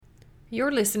You're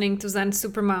listening to Zen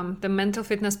Supermom, the mental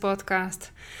fitness podcast.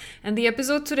 And the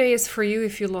episode today is for you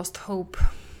if you lost hope.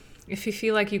 If you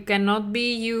feel like you cannot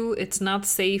be you, it's not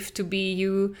safe to be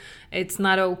you, it's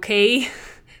not okay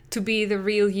to be the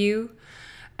real you,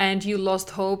 and you lost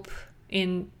hope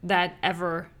in that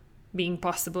ever being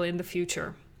possible in the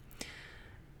future,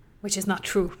 which is not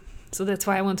true. So that's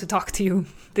why I want to talk to you.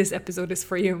 This episode is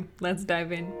for you. Let's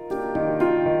dive in.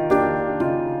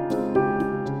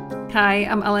 Hi,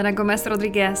 I'm Elena Gomez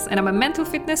Rodriguez, and I'm a mental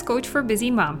fitness coach for busy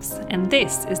moms. And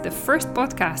this is the first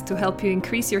podcast to help you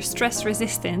increase your stress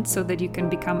resistance so that you can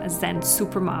become a Zen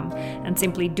Supermom and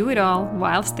simply do it all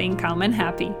while staying calm and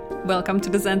happy. Welcome to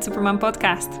the Zen Supermom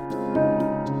podcast.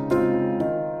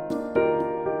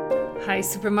 Hi,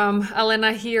 Supermom.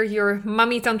 Elena here, your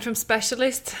mommy tantrum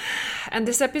specialist. And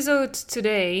this episode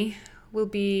today will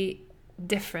be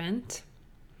different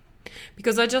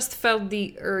because I just felt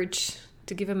the urge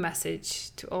to give a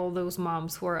message to all those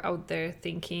moms who are out there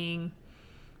thinking,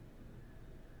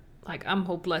 like, I'm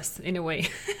hopeless in a way.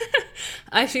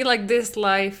 I feel like this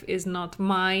life is not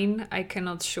mine. I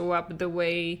cannot show up the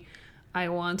way I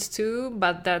want to,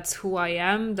 but that's who I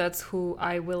am. That's who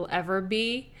I will ever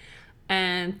be.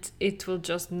 And it will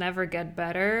just never get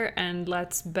better. And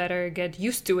let's better get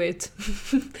used to it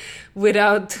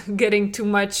without getting too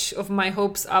much of my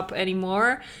hopes up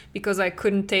anymore, because I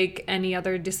couldn't take any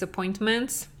other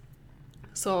disappointments.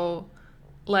 So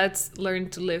let's learn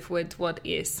to live with what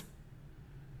is.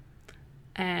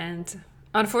 And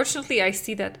unfortunately, I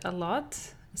see that a lot,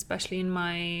 especially in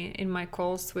my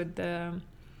calls with the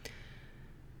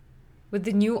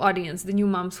new audience, the new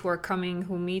moms who are coming,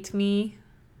 who meet me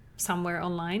somewhere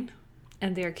online,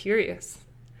 and they're curious.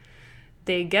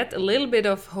 They get a little bit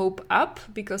of hope up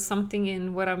because something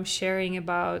in what I'm sharing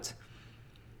about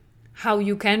how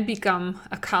you can become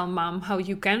a calm mom, how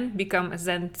you can become a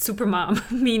Zen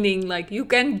Supermom, meaning like you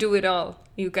can do it all.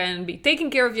 You can be taking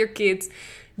care of your kids,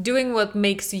 doing what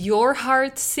makes your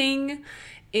heart sing,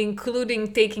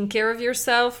 including taking care of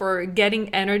yourself or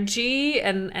getting energy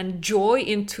and joy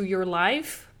into your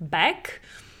life back,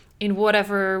 in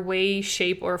whatever way,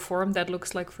 shape, or form that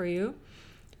looks like for you,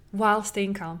 while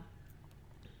staying calm,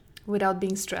 without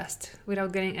being stressed,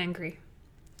 without getting angry.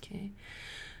 Okay.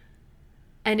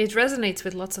 And it resonates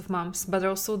with lots of moms, but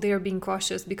also they are being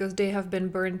cautious because they have been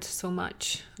burned so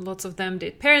much. Lots of them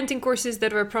did parenting courses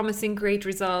that were promising great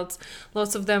results.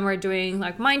 Lots of them are doing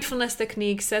like mindfulness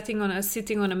techniques, sitting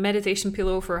on a meditation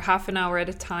pillow for half an hour at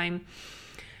a time.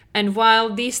 And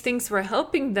while these things were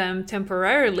helping them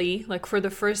temporarily, like for the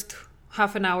first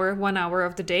half an hour, 1 hour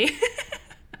of the day,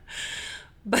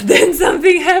 but then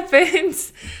something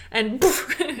happens. And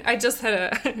I just had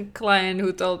a client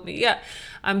who told me, yeah,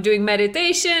 I'm doing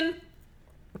meditation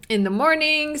in the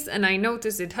mornings and I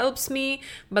notice it helps me.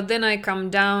 But then I come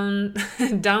down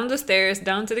the stairs,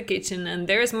 down to the kitchen, and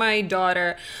there's my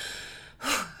daughter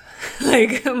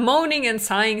like moaning and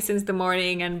sighing since the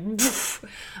morning, and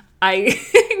I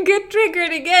get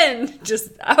triggered again,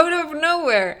 just out of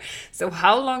nowhere. So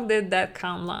how long did that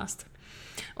calm last?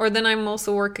 Or then I'm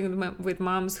also working with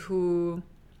moms who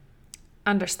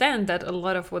understand that a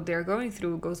lot of what they're going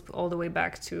through goes all the way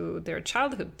back to their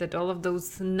childhood, that all of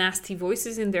those nasty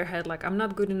voices in their head, like I'm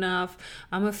not good enough,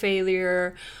 I'm a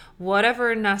failure,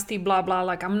 whatever nasty blah blah,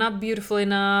 like I'm not beautiful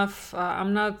enough,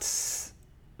 I'm not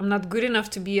good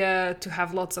enough to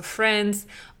have lots of friends,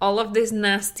 all of this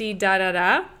nasty da da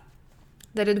da,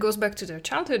 that it goes back to their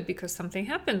childhood because something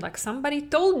happened, like somebody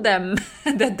told them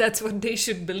that that's what they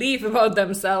should believe about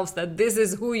themselves, that this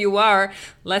is who you are,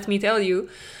 let me tell you.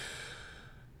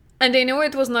 And they know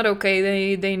it was not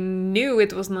okay, they knew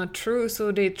it was not true,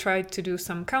 so they tried to do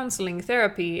some counseling,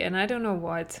 therapy, and I don't know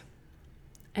what,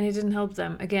 and it didn't help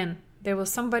them. Again, there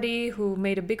was somebody who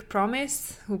made a big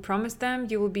promise, who promised them,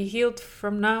 you will be healed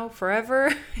from now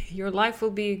forever, your life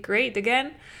will be great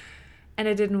again. And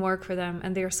it didn't work for them,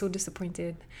 and they are so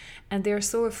disappointed, and they are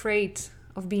so afraid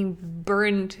of being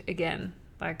burned again,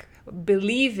 like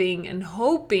believing and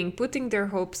hoping, putting their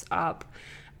hopes up,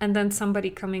 and then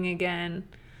somebody coming again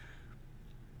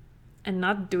and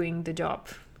not doing the job,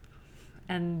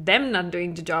 and them not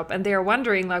doing the job, and they are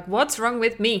wondering like, what's wrong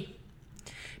with me?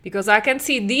 Because I can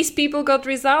see these people got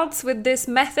results with this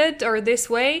method or this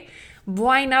way.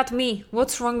 Why not me?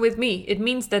 What's wrong with me? It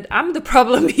means that I'm the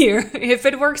problem here. If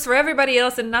it works for everybody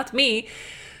else and not me,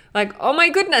 like, oh my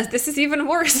goodness, this is even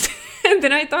worse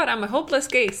than I thought. I'm a hopeless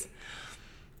case.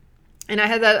 And I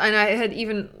had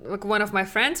even, like, one of my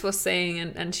friends was saying,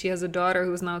 and she has a daughter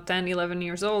who's now 10, 11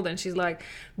 years old, and she's like,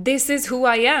 this is who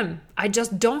I am. I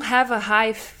just don't have a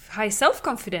high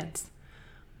self-confidence.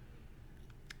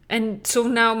 And so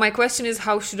now my question is,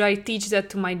 how should I teach that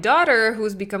to my daughter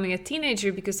who's becoming a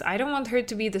teenager? Because I don't want her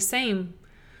to be the same.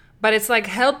 But it's like,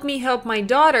 help me help my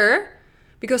daughter,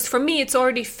 because for me it's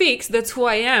already fixed. That's who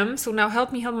I am. So now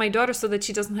help me help my daughter so that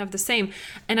she doesn't have the same.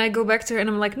 And I go back to her and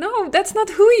I'm like, no, that's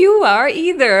not who you are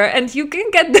either. And you can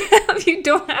get the help. You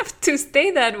don't have to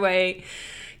stay that way.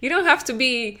 You don't have to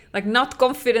be like not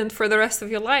confident for the rest of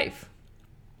your life.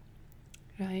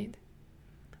 Right?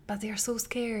 But they are so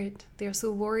scared. They are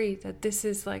so worried that this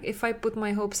is like, if I put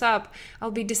my hopes up, I'll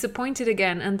be disappointed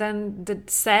again. And then the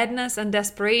sadness and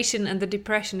desperation and the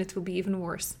depression, it will be even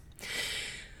worse.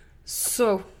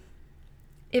 So,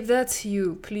 if that's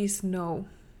you, please know,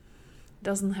 it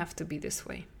doesn't have to be this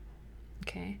way.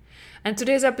 Okay? And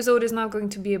today's episode is now going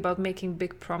to be about making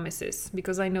big promises,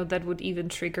 because I know that would even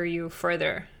trigger you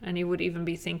further. And you would even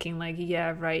be thinking like,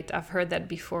 yeah, right, I've heard that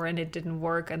before and it didn't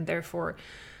work, and therefore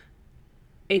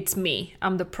it's me,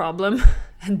 I'm the problem,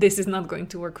 and this is not going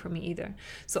to work for me either.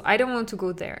 So I don't want to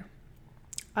go there.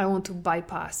 I want to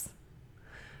bypass.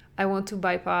 I want to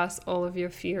bypass all of your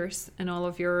fears and all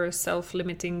of your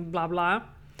self-limiting blah blah.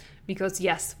 Because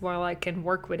yes, while I can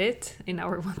work with it in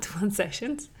our one-to-one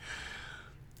sessions,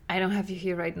 I don't have you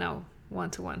here right now,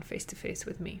 one-to-one, face-to-face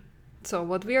with me. So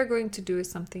what we are going to do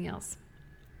is something else.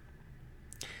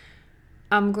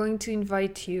 I'm going to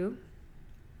invite you,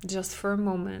 just for a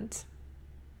moment,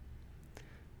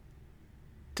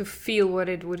 to feel what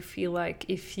it would feel like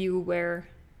if you were...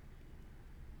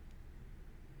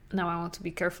 Now I want to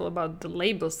be careful about the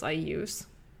labels I use.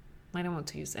 I don't want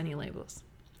to use any labels.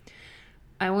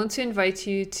 I want to invite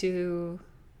you to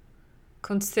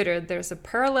consider there's a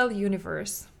parallel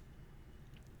universe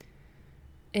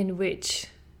in which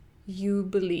you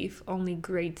believe only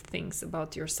great things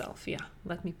about yourself. Yeah,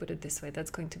 let me put it this way. That's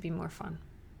going to be more fun.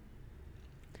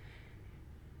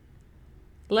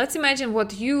 Let's imagine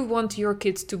what you want your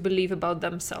kids to believe about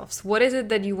themselves. What is it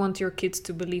that you want your kids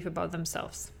to believe about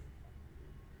themselves?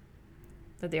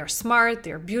 That they are smart,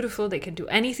 they are beautiful, they can do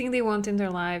anything they want in their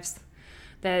lives,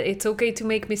 that it's okay to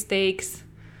make mistakes.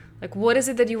 Like, what is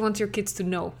it that you want your kids to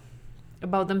know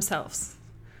about themselves?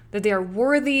 That they are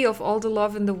worthy of all the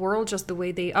love in the world just the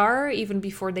way they are, even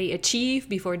before they achieve,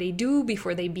 before they do,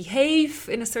 before they behave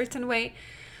in a certain way.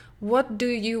 What do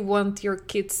you want your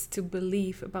kids to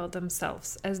believe about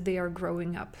themselves as they are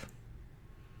growing up?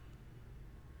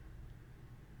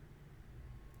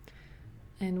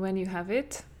 And when you have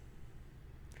it,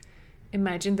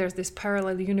 imagine there's this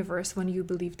parallel universe when you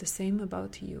believe the same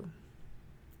about you.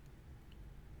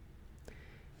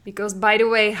 Because, by the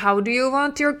way, how do you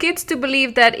want your kids to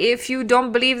believe that if you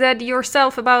don't believe that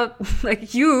yourself about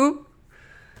like you?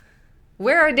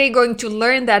 Where are they going to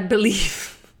learn that belief?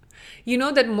 You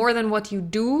know that more than what you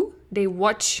do, they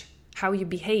watch how you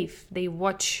behave. They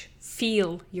watch,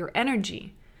 feel your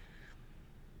energy.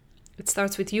 It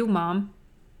starts with you, mom.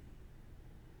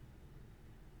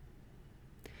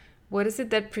 What is it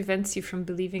that prevents you from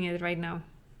believing it right now?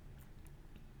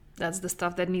 That's the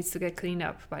stuff that needs to get cleaned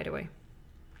up, by the way.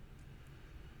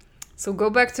 So go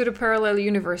back to the parallel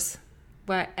universe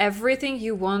where everything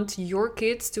you want your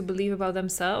kids to believe about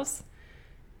themselves,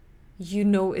 you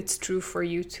know it's true for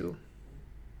you too.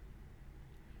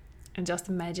 And just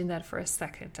imagine that for a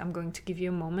second. I'm going to give you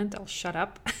a moment. I'll shut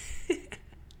up.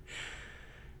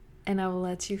 And I will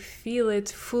let you feel it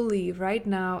fully right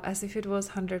now as if it was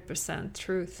 100%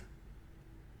 truth.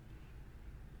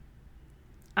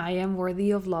 I am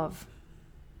worthy of love.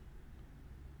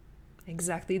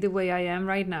 Exactly the way I am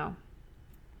right now.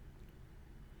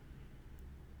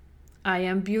 I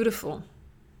am beautiful.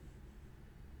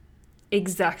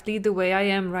 Exactly the way I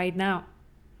am right now.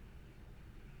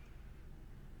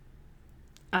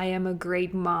 I am a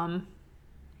great mom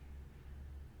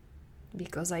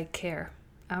because I care.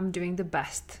 I'm doing the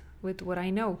best with what I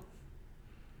know.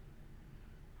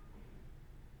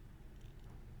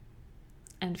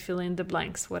 And fill in the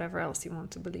blanks, whatever else you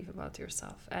want to believe about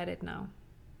yourself. Add it now.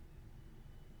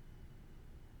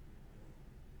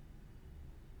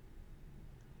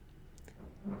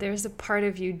 There's a part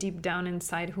of you deep down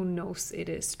inside who knows it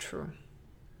is true.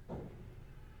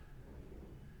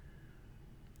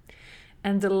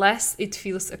 And the less it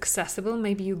feels accessible,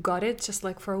 maybe you got it just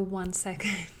like for 1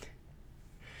 second.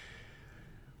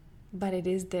 But it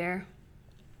is there.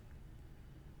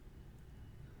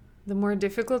 The more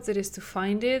difficult it is to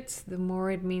find it, the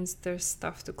more it means there's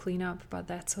stuff to clean up. But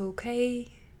that's okay.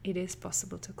 It is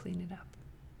possible to clean it up.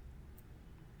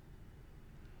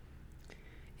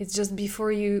 It's just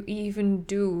before you even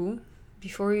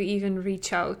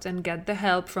reach out and get the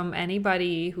help from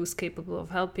anybody who's capable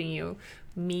of helping you,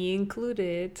 me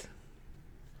included,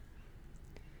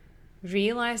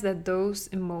 Realize that those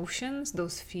emotions,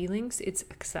 those feelings, it's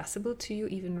accessible to you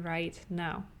even right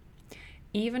now.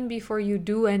 Even before you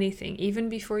do anything, even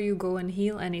before you go and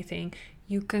heal anything,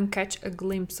 you can catch a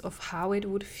glimpse of how it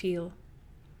would feel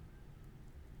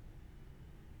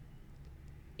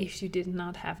if you did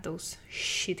not have those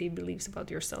shitty beliefs about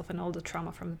yourself and all the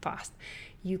trauma from the past.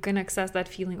 You can access that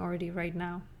feeling already right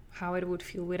now. How it would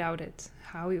feel without it.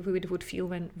 How it would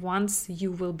feel once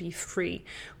you will be free,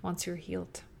 once you're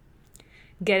healed.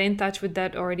 Get in touch with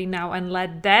that already now and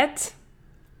let that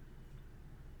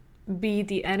be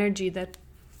the energy that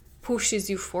pushes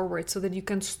you forward so that you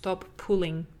can stop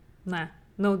pulling.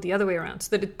 No, the other way around.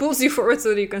 So that it pulls you forward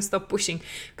so that you can stop pushing.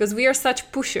 Because we are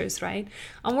such pushers, right?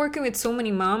 I'm working with so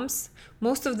many moms.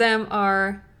 Most of them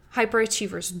are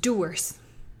hyperachievers, doers.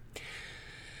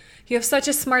 You have such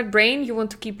a smart brain. You want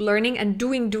to keep learning and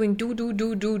doing,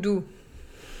 do.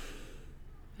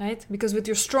 Right? Because with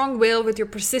your strong will, with your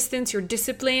persistence, your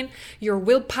discipline, your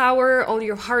willpower, all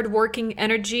your hardworking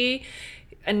energy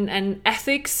and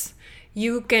ethics,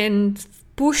 you can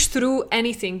push through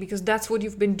anything because that's what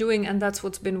you've been doing and that's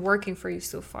what's been working for you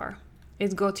so far.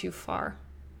 It got you far.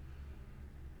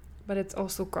 But it's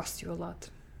also cost you a lot.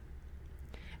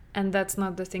 And that's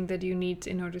not the thing that you need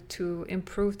in order to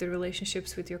improve the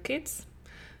relationships with your kids,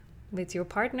 with your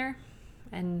partner,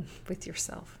 and with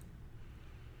yourself.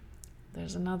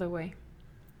 There's another way.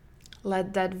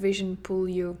 Let that vision pull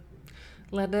you.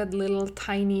 Let that little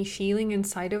tiny feeling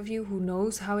inside of you who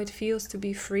knows how it feels to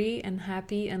be free and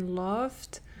happy and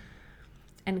loved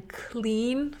and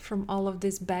clean from all of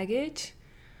this baggage,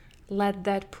 let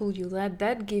that pull you. Let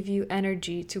that give you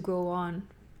energy to go on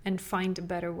and find a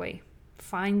better way.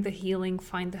 Find the healing,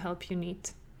 find the help you need.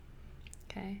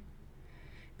 Okay?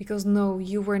 Because no,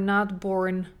 you were not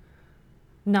born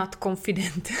not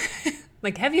confident.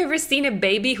 Like, have you ever seen a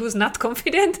baby who's not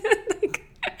confident?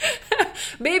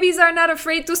 Babies are not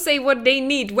afraid to say what they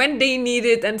need when they need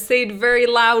it and say it very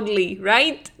loudly,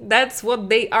 right? That's what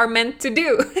they are meant to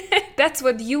do. That's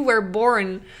what you were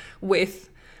born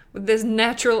with this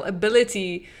natural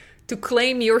ability to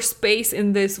claim your space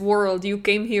in this world. You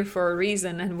came here for a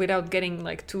reason, and without getting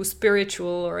like too spiritual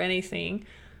or anything,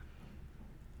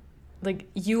 like,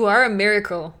 you are a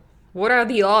miracle. What are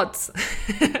the odds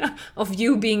of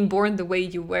you being born the way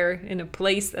you were in a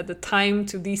place at the time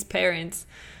to these parents?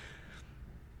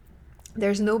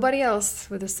 There's nobody else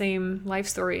with the same life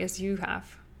story as you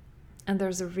have. And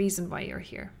there's a reason why you're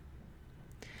here.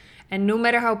 And no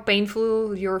matter how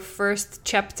painful your first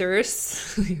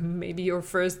chapters, maybe your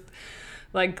first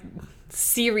like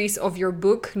series of your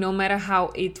book, no matter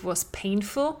how it was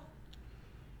painful,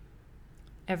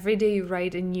 every day you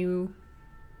write a new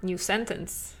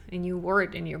sentence, a new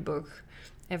word in your book.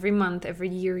 Every month, every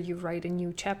year, you write a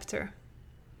new chapter.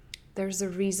 There's a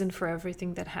reason for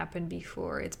everything that happened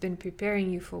before. It's been preparing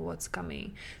you for what's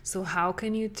coming. So how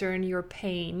can you turn your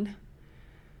pain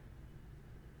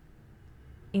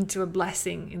into a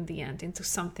blessing in the end, into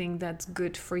something that's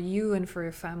good for you and for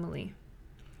your family?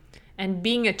 And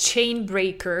being a chain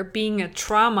breaker, being a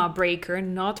trauma breaker,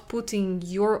 not putting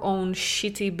your own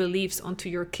shitty beliefs onto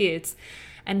your kids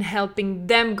and helping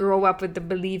them grow up with the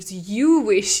beliefs you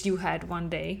wish you had one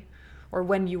day or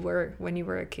when you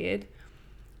were a kid.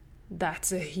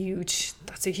 That's a huge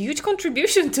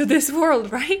contribution to this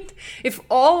world, right? If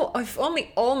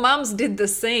only all moms did the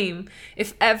same.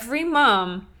 If every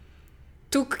mom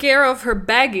took care of her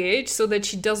baggage so that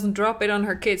she doesn't drop it on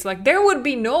her kids, like, there would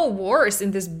be no wars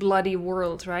in this bloody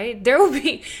world, right? There would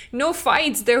be no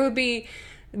fights. There would be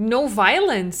no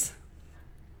violence.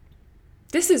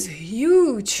 This is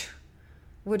huge,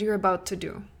 what you're about to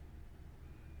do.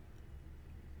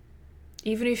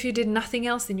 Even if you did nothing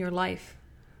else in your life.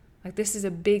 Like, this is a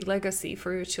big legacy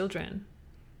for your children.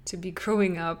 To be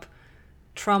growing up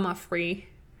trauma-free.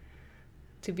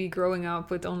 To be growing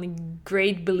up with only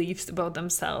great beliefs about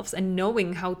themselves and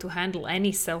knowing how to handle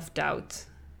any self-doubt.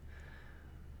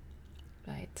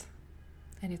 Right?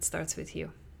 And it starts with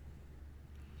you.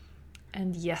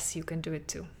 And yes, you can do it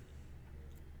too.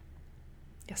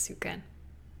 Yes, you can.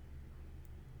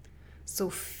 So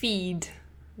feed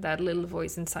that little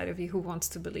voice inside of you who wants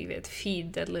to believe it.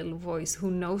 Feed that little voice who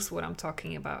knows what I'm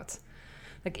talking about.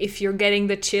 Like, if you're getting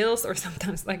the chills, or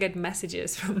sometimes I get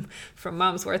messages from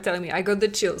moms who are telling me I got the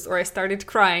chills, or I started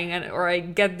crying, or I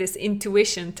get this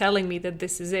intuition telling me that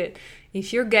this is it.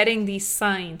 If you're getting these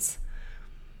signs,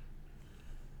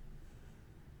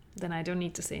 then I don't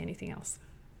need to say anything else.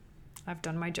 I've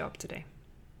done my job today.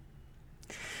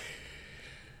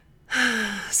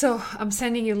 So I'm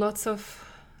sending you lots of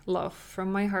love from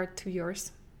my heart to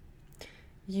yours.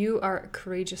 You are a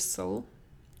courageous soul.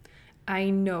 I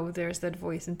know there's that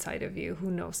voice inside of you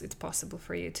who knows it's possible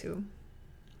for you too.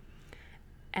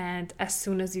 And as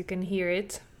soon as you can hear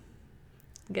it,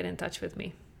 get in touch with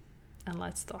me and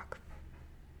let's talk.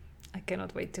 I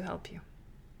cannot wait to help you.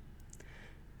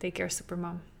 Take care,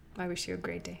 Supermom. I wish you a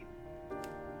great day.